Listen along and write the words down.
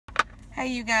Hey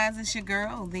you guys, it's your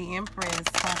girl, the Empress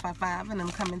 555, and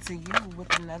I'm coming to you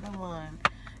with another one.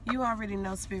 You already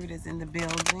know Spirit is in the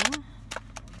building.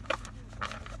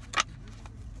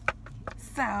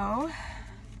 So, I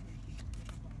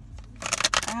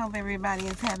hope everybody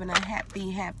is having a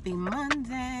happy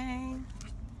Monday.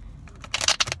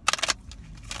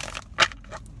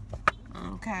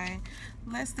 Okay,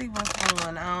 let's see what's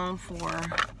going on for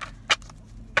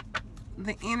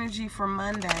the energy for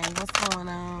Monday. What's going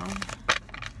on?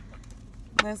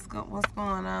 Let's go. What's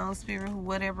going on, Spirit?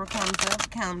 Whatever comes up,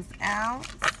 comes out.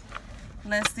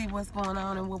 Let's see what's going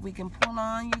on and what we can pull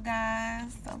on, you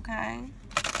guys. Okay.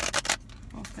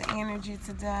 What's the energy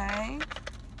today?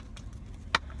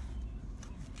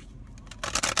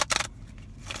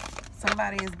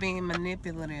 Somebody is being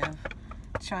manipulative,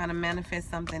 trying to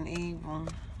manifest something evil.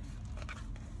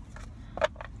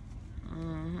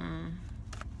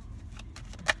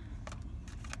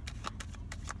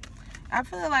 I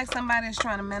feel like somebody is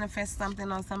trying to manifest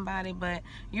something on somebody, but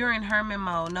you're in hermit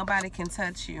mode. Nobody can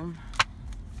touch you.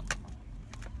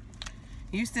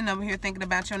 You sitting over here thinking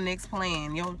about your next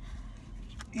plan, your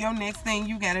next thing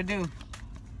you got to do.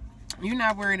 You're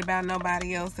not worried about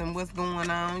nobody else and what's going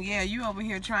on. Yeah, you over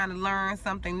here trying to learn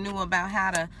something new about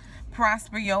how to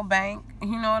prosper your bank.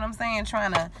 You know what I'm saying?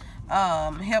 Trying to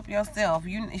help yourself.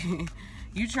 You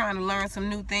trying to learn some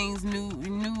new things,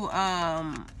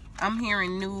 I'm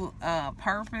hearing new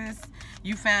purpose.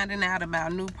 You finding out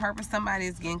about new purpose. Somebody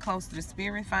is getting close to the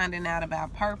Spirit, finding out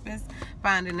about purpose,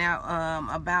 finding out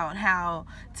about how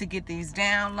to get these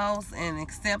downloads and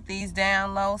accept these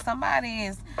downloads.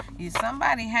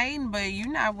 Somebody hating, but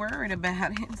you're not worried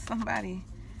about it. Somebody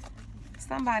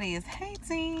is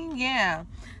hating. Yeah.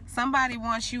 Somebody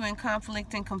wants you in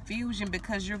conflict and confusion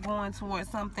because you're going towards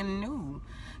something new.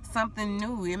 Something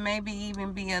new. It may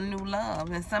even be a new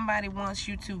love. And somebody wants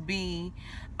you to be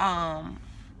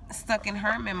stuck in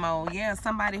hermit mode. Yeah,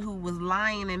 somebody who was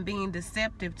lying and being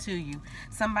deceptive to you.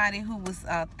 Somebody who was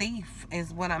a thief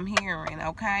is what I'm hearing,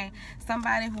 okay?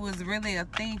 Somebody who is really a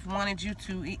thief wanted you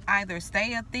to either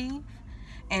stay a thief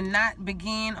and not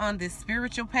begin on this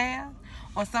spiritual path,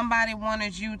 or somebody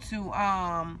wanted you to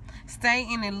stay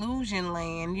in illusion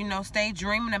land, you know, stay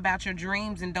dreaming about your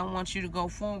dreams and don't want you to go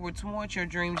forward towards your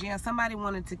dreams. Yeah, somebody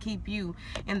wanted to keep you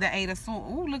in the Eight of Swords.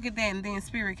 Ooh, look at that, and then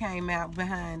Spirit came out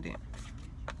behind it.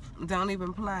 Don't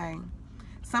even play.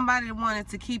 Somebody wanted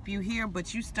to keep you here,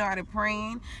 but you started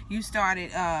praying. You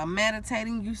started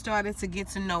meditating. You started to get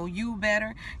to know you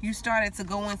better. You started to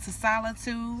go into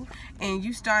solitude, and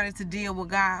you started to deal with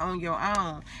God on your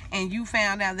own. And you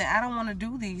found out that I don't want to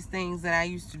do these things that I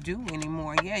used to do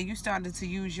anymore. Yeah, you started to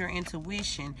use your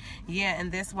intuition. Yeah,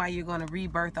 and that's why you're going to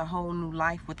rebirth a whole new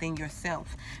life within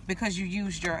yourself, because you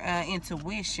used your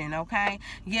intuition, okay?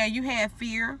 Yeah, you had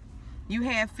fear. You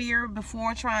had fear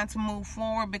before trying to move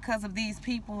forward because of these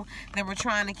people that were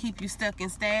trying to keep you stuck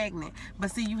and stagnant.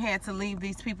 But see, you had to leave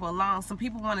these people alone. Some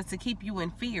people wanted to keep you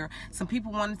in fear. Some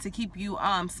people wanted to keep you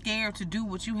scared to do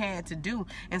what you had to do.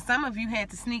 And some of you had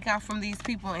to sneak out from these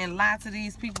people and lie to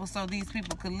these people so these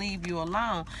people could leave you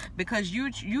alone, because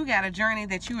you got a journey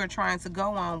that you are trying to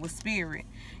go on with Spirit.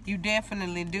 You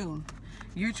definitely do.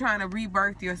 You're trying to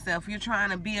rebirth yourself. You're trying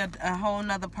to be a whole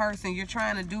nother person. You're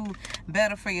trying to do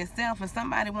better for yourself. And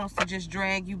somebody wants to just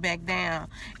drag you back down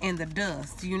in the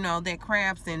dust. You know, that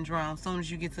crab syndrome. As soon as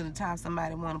you get to the top,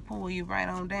 somebody want to pull you right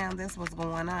on down. That's what's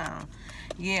going on.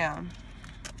 Yeah.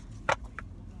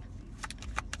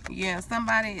 Yeah,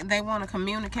 somebody, they want to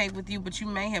communicate with you, but you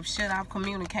may have shut off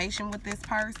communication with this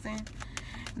person.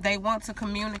 They want to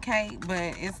communicate,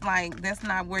 but it's like that's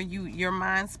not where your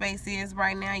mind space is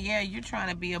right now. Yeah, you're trying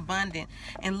to be abundant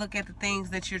and look at the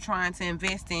things that you're trying to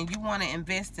invest in. You want to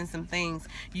invest in some things.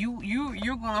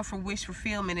 You're going for wish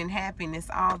fulfillment and happiness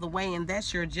all the way, and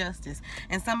that's your justice.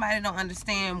 And somebody don't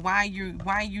understand why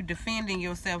you defending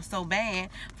yourself so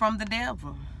bad from the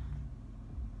devil.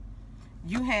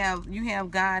 You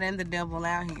have God and the devil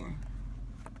out here.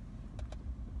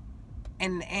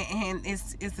 And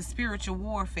it's a spiritual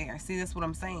warfare. See, that's what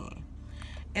I'm saying.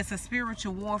 It's a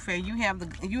spiritual warfare. You have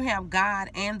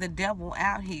God and the devil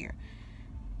out here.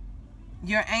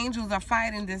 Your angels are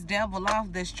fighting this devil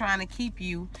off that's trying to keep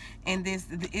you in this.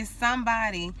 It's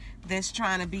somebody that's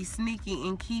trying to be sneaky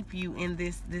and keep you in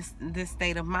this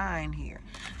state of mind here.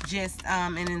 Just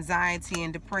an anxiety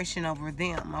and depression over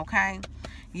them, okay?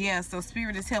 Yeah, so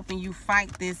Spirit is helping you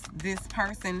fight this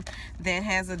person that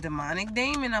has a demonic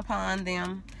demon upon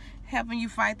them, helping you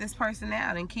fight this person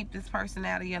out and keep this person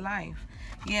out of your life.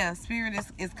 Yeah, Spirit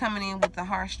is coming in with the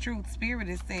harsh truth. Spirit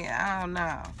is saying, oh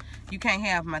no, you can't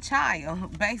have my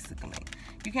child, basically.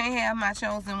 You can't have my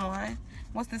chosen one.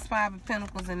 What's this Five of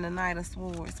Pentacles and the Knight of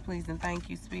Swords, please and thank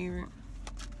you, Spirit?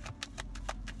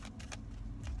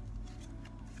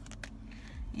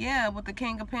 Yeah, with the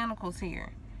King of Pentacles here.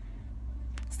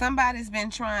 Somebody's been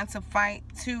trying to fight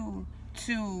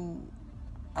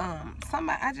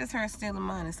somebody, I just heard stealing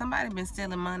money. Somebody been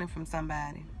stealing money from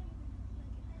somebody.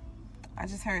 I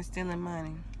just heard stealing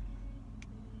money.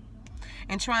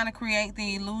 And trying to create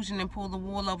the illusion and pull the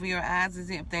wool over your eyes as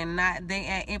if they're not,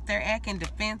 if they're acting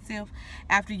defensive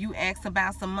after you ask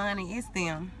about some money, it's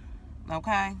them.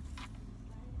 Okay?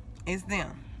 It's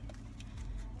them.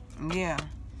 Yeah.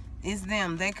 It's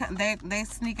them. They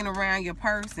sneaking around your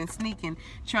purse and sneaking,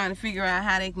 trying to figure out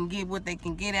how they can get what they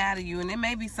can get out of you. And it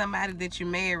may be somebody that you're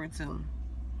married to.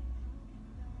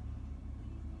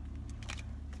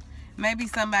 Maybe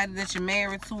somebody that you're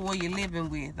married to or you're living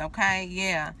with. Okay?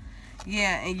 Yeah.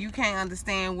 Yeah, and you can't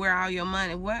understand where all your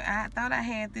money. What? I thought I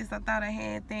had this. I thought I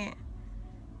had that.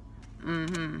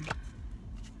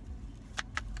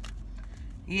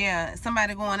 Yeah,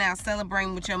 somebody going out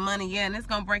celebrating with your money. Yeah, and it's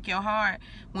gonna break your heart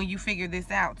when you figure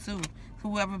this out too.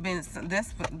 Whoever been,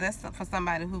 that's for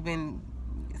somebody who been,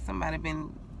 somebody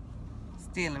been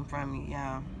stealing from you,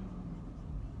 y'all.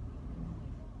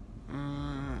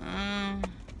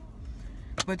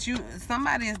 But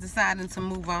somebody is deciding to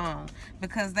move on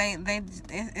because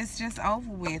it's just over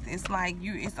with. It's like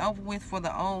it's over with for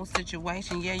the old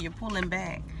situation. Yeah, you're pulling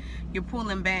back. You're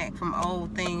pulling back from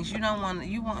old things. You don't want,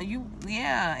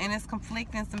 yeah, and it's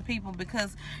conflicting some people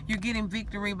because you're getting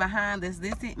victory behind this.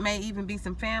 It may even be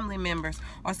some family members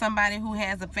or somebody who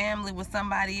has a family with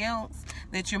somebody else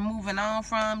that you're moving on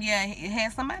from. Yeah,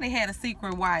 somebody had a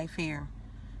secret wife here.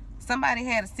 Somebody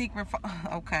had a secret.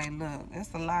 Okay, look,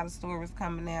 there's a lot of stories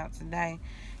coming out today.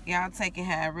 Y'all take it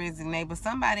how it resonate. But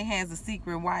somebody has a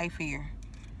secret wife here.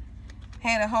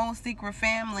 Had a whole secret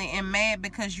family and mad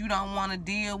because you don't want to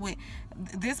deal with.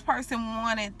 This person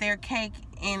wanted their cake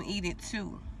and eat it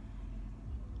too.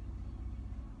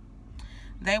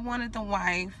 They wanted the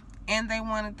wife and they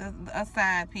wanted a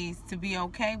side piece to be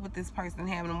okay with this person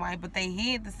having a wife. But they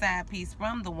hid the side piece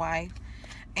from the wife.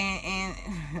 And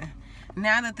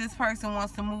now that this person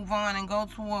wants to move on and go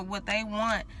toward what they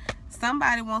want,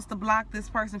 somebody wants to block this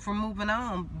person from moving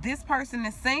on. This person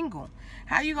is single.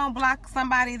 How you gonna block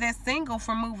somebody that's single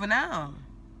from moving on?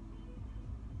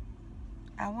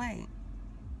 Wait.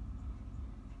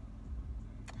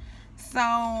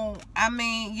 So, I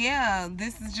mean, yeah,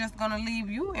 this is just gonna leave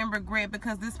you in regret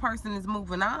because this person is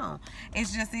moving on. It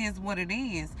just is what it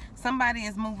is. Somebody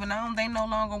is moving on. They no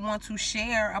longer want to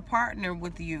share a partner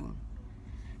with you.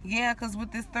 Yeah, because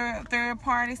with this third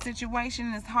party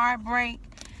situation, this heartbreak,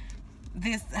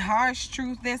 this harsh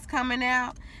truth that's coming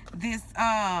out, this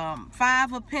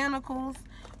Five of Pentacles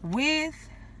with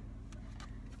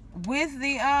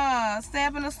the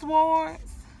Seven of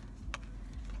Swords,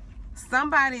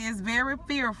 somebody is very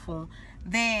fearful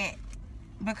that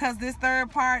because this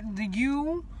third party,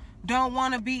 you don't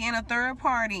want to be in a third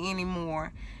party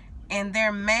anymore, and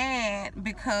they're mad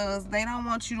because they don't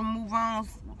want you to move on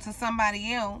to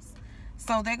somebody else,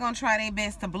 so they're gonna try their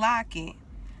best to block it.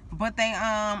 But they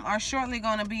are shortly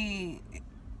gonna be,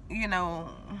 you know,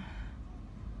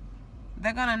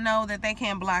 they're gonna know that they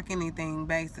can't block anything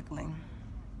basically,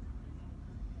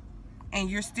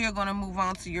 and you're still gonna move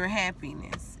on to your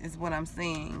happiness is what I'm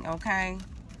saying. Okay,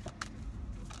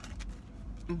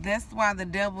 that's why the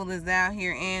Devil is out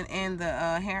here and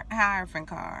the Hierophant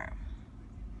card.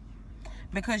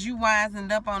 Because you wisened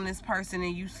up on this person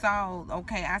and you saw,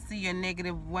 okay, I see your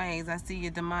negative ways. I see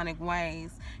your demonic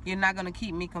ways. You're not going to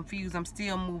keep me confused. I'm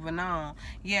still moving on.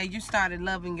 Yeah, you started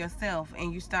loving yourself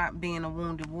and you stopped being a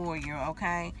wounded warrior,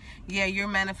 okay? Yeah, your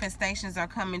manifestations are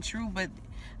coming true, but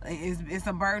it's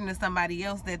a burden to somebody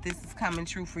else that this is coming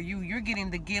true for you. You're getting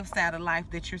the gifts out of life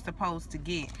that you're supposed to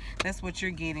get. That's what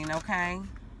you're getting, okay?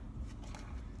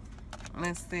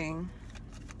 Let's see.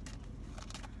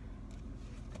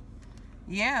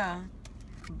 Yeah,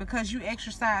 because you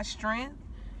exercise strength,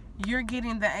 you're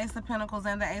getting the Ace of Pentacles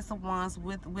and the Ace of Wands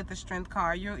with the Strength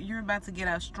card. You're about to get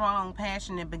a strong,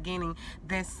 passionate beginning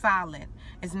that's solid.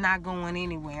 It's not going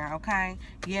anywhere, okay?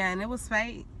 Yeah, and it was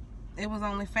fate. It was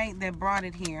only fate that brought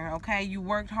it here, okay? You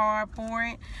worked hard for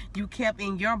it. You kept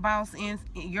in your boss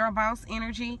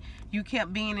energy. You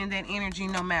kept being in that energy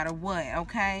no matter what,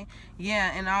 okay?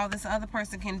 Yeah, and all this other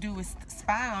person can do is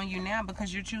spy on you now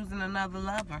because you're choosing another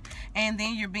lover. And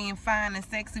then you're being fine and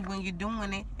sexy when you're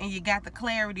doing it, and you got the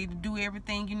clarity to do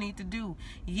everything you need to do.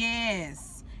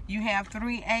 Yes, you have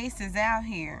 3 aces out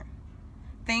here.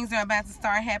 Things are about to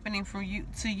start happening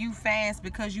to you fast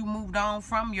because you moved on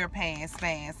from your past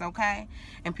fast, okay?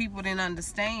 And people didn't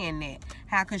understand that.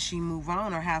 How could she move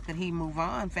on, or how could he move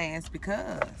on fast?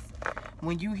 Because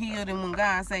when you healed and when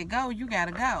God say go, you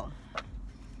gotta go.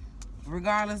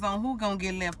 Regardless on who gonna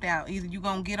get left out. Either you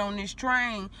gonna get on this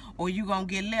train or you gonna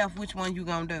get left. Which one you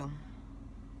gonna do?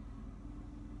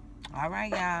 All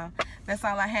right, y'all. That's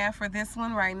all I have for this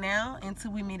one right now.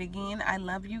 Until we meet again, I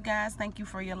love you guys. Thank you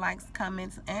for your likes,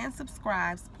 comments, and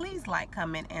subscribes. Please like,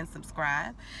 comment, and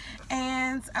subscribe.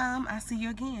 And I'll see you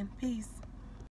again. Peace.